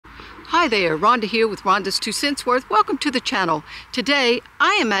Hi there, Rhonda here with Rhonda's 2 Cents Worth. Welcome to the channel. Today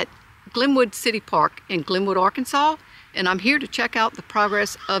I am at Glenwood City Park in Glenwood, Arkansas, and I'm here to check out the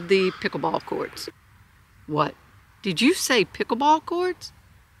progress of the pickleball courts. What? Did you say pickleball courts?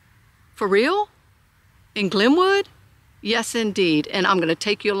 For real? In Glenwood? Yes, indeed. And I'm going to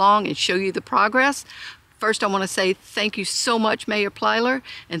take you along and show you the progress. First, I want to say thank you so much, Mayor Plyler,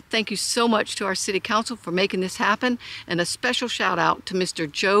 and thank you so much to our City Council for making this happen, and a special shout out to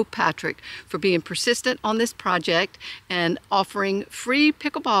Mr. Joe Patrick for being persistent on this project and offering free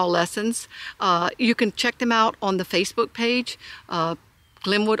pickleball lessons. You can check them out on the Facebook page,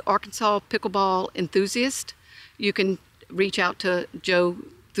 Glenwood, Arkansas Pickleball Enthusiast. You can reach out to Joe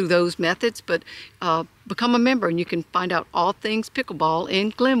through those methods, but become a member and you can find out all things pickleball in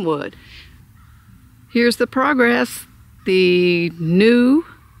Glenwood. Here's the progress. The new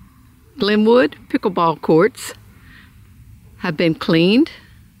Glenwood pickleball courts have been cleaned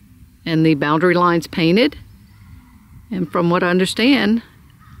and the boundary lines painted. And from what I understand,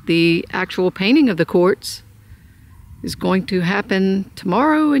 the actual painting of the courts is going to happen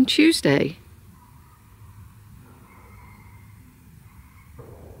tomorrow and Tuesday.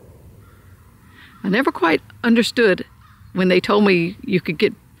 I never quite understood when they told me you could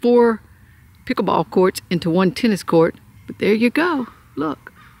get 4 pickleball courts into 1 tennis court, but there you go.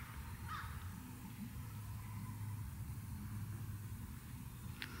 Look.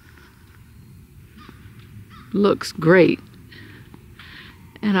 Looks great.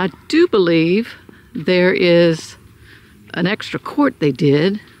 And I do believe there is an extra court they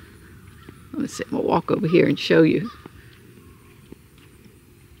did. Let's see, I'm gonna walk over here and show you.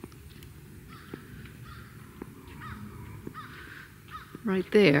 Right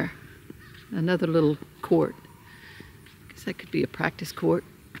there. Another little court. Guess that could be a practice court.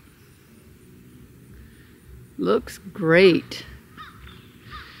 Looks great.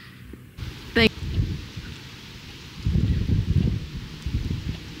 Thank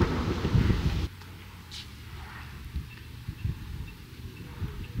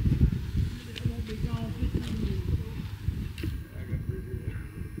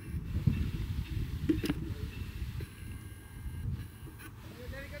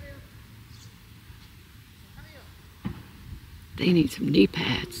They need some knee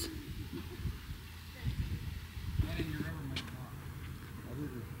pads.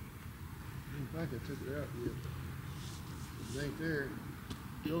 I took it out yet. It ain't there.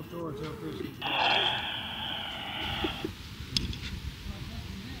 Go store and tell Chris it's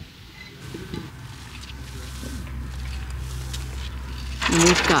And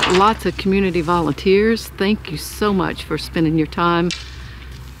we've got lots of community volunteers. Thank you so much for spending your time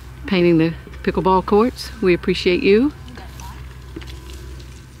painting the pickleball courts. We appreciate you.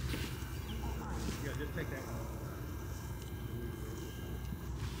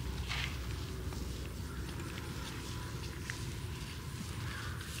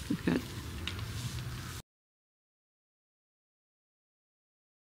 We've got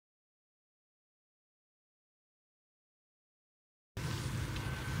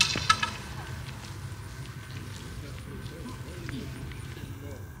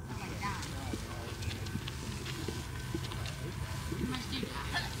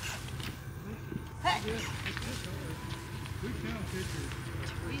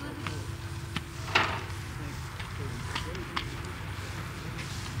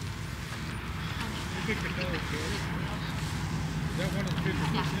that one is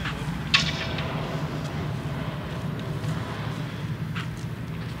 50%.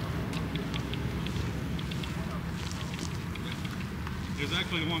 There's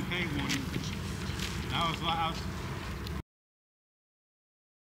actually the 1K one. I was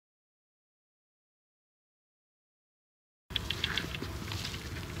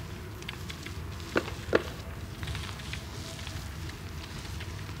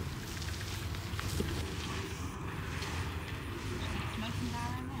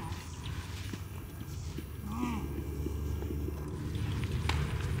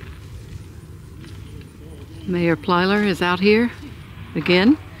Mayor Plyler is out here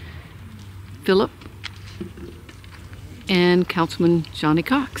again, Philip, and Councilman Johnny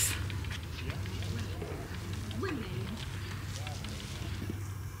Cox.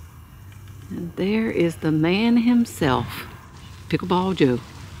 And there is the man himself, Pickleball Joe.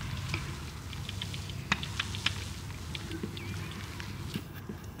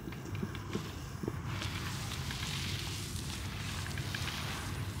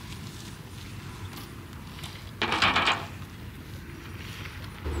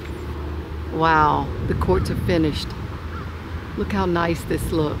 Wow, the courts are finished. Look how nice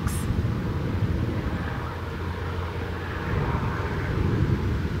this looks.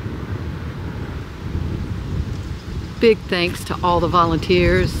 Big thanks to all the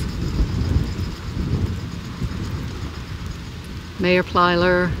volunteers. Mayor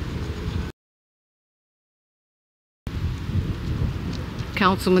Plyler,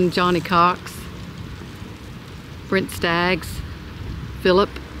 Councilman Johnny Cox, Brent Staggs,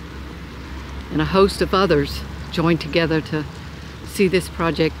 Philip, and a host of others joined together to see this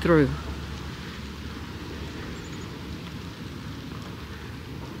project through.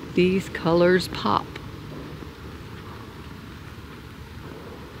 These colors pop.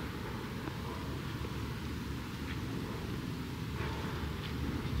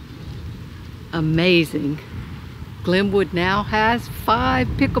 Amazing. Glenwood now has 5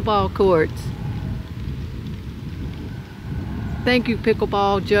 pickleball courts. Thank you,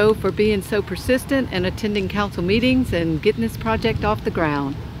 Pickleball Joe, for being so persistent and attending council meetings and getting this project off the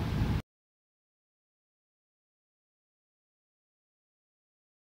ground.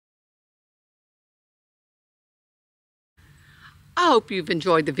 I hope you've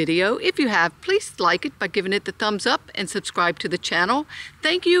enjoyed the video. If you have, please like it by giving it the thumbs up and subscribe to the channel.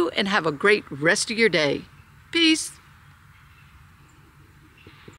 Thank you and have a great rest of your day. Peace.